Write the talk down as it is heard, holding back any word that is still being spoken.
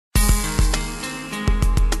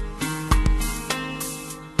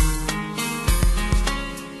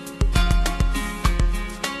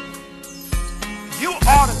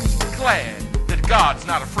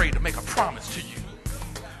promise to you.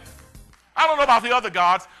 I don't know about the other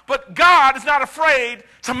gods, but God is not afraid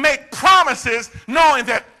to make promises knowing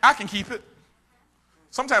that I can keep it.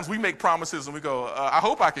 Sometimes we make promises and we go, I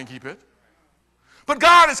hope I can keep it. But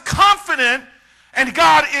God is confident, and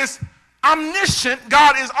God is omniscient,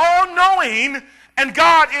 God is all-knowing, and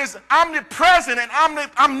God is omnipresent and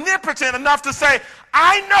omnipotent enough to say,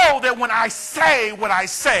 I know that when I say what I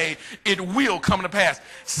say, it will come to pass.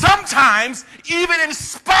 Sometimes, even in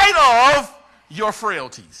spite of your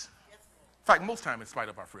frailties. In fact, most times in spite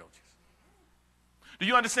of our frailties. Do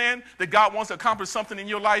you understand that God wants to accomplish something in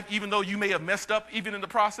your life even though you may have messed up even in the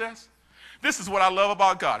process? This is what I love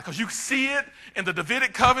about God, because you see it in the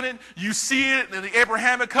Davidic covenant, you see it in the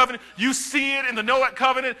Abrahamic covenant, you see it in the Noahic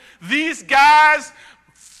covenant. These guys,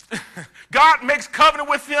 God makes covenant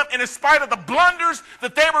with them, and in spite of the blunders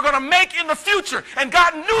that they were going to make in the future, and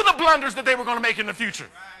God knew the blunders that they were going to make in the future.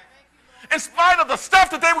 In spite of the stuff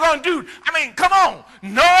that they were going to do. I mean, come on.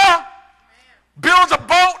 Noah builds a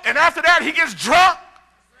boat, and after that he gets drunk.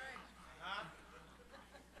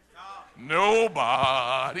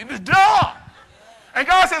 Nobody. Duh. And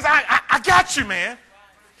God says, I got you, man.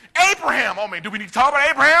 Abraham. Oh, man, do we need to talk about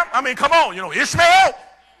Abraham? I mean, come on. You know, Ishmael.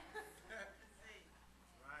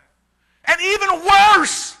 And even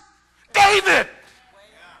worse, David.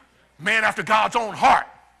 Man after God's own heart.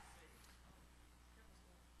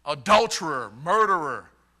 Adulterer,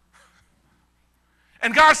 murderer.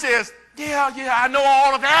 And God says, yeah, I know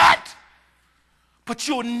all of that. But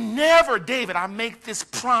you'll never, David, I make this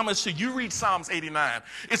promise to you. You read Psalms 89.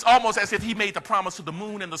 It's almost as if he made the promise to the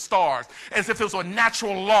moon and the stars, as if it was a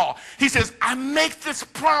natural law. He says, I make this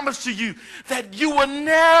promise to you that you will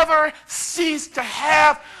never cease to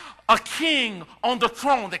have a king on the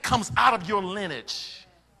throne that comes out of your lineage.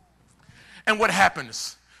 And what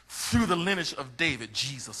happens? Through the lineage of David,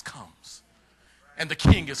 Jesus comes. And the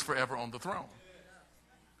king is forever on the throne.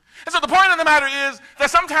 And so the point of the matter is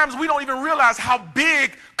that sometimes we don't even realize how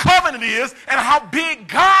big covenant is and how big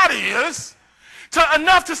God is,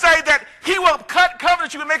 enough to say that he will cut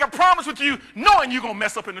covenant you and make a promise with you knowing you're going to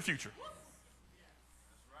mess up in the future.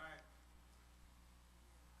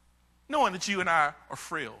 Knowing that you and I are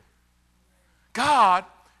frail. God,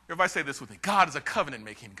 everybody say this with me, God is a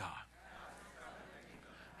covenant-making God.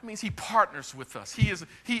 That means he partners with us. He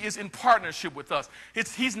is in partnership with us.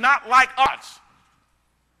 He's not like us.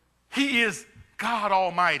 He is God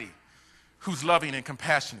Almighty, who's loving and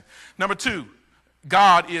compassionate. Number two,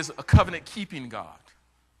 God is a covenant-keeping God.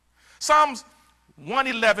 Psalms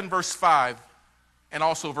 111, verse 5, and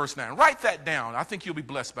also verse 9. Write that down. I think you'll be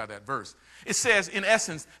blessed by that verse. It says, in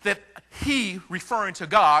essence, that he, referring to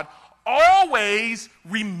God, always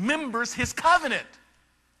remembers his covenant.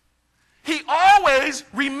 He always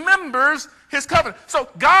remembers his covenant. So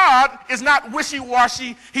God is not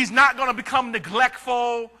wishy-washy. He's not going to become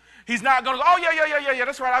neglectful. He's not going to, oh, yeah,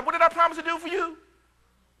 that's right. What did I promise to do for you?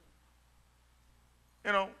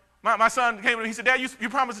 You know, my son came to me, he said, Dad, you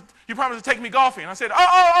promised to take me golfing. I said,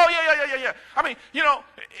 yeah. I mean, you know,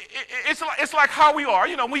 it's like how we are.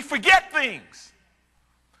 You know, we forget things.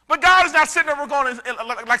 But God is not sitting over going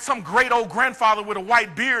like some great old grandfather with a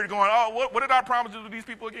white beard going, oh, what did I promise to do to these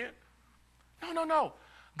people again? No.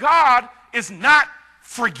 God is not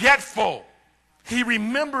forgetful. He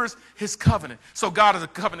remembers his covenant. So God is a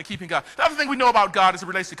covenant-keeping God. The other thing we know about God as it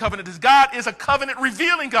relates to covenant is God is a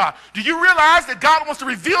covenant-revealing God. Do you realize that God wants to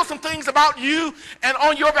reveal some things about you, and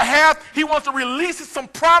on your behalf, he wants to release some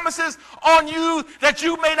promises on you that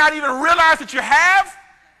you may not even realize that you have?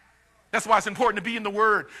 That's why it's important to be in the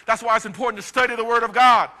Word. That's why it's important to study the Word of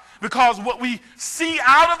God. Because what we see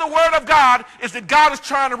out of the Word of God is that God is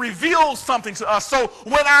trying to reveal something to us. So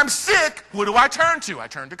when I'm sick, what do I turn to? I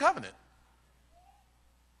turn to covenant.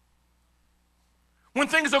 When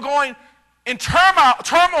things are going in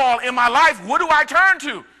turmoil in my life, what do I turn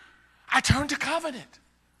to? I turn to covenant.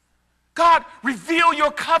 God, reveal your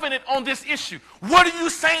covenant on this issue. What are you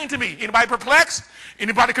saying to me? Anybody perplexed?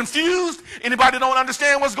 Anybody confused? Anybody don't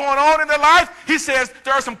understand what's going on in their life? He says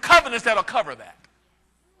there are some covenants that'll cover that.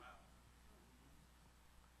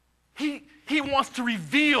 He wants to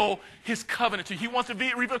reveal his covenant to you. He wants to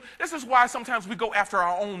reveal. This is why sometimes we go after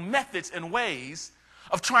our own methods and ways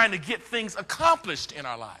of trying to get things accomplished in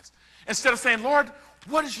our lives. Instead of saying, Lord,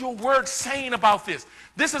 what is your word saying about this?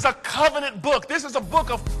 This is a covenant book. This is a book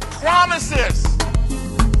of promises.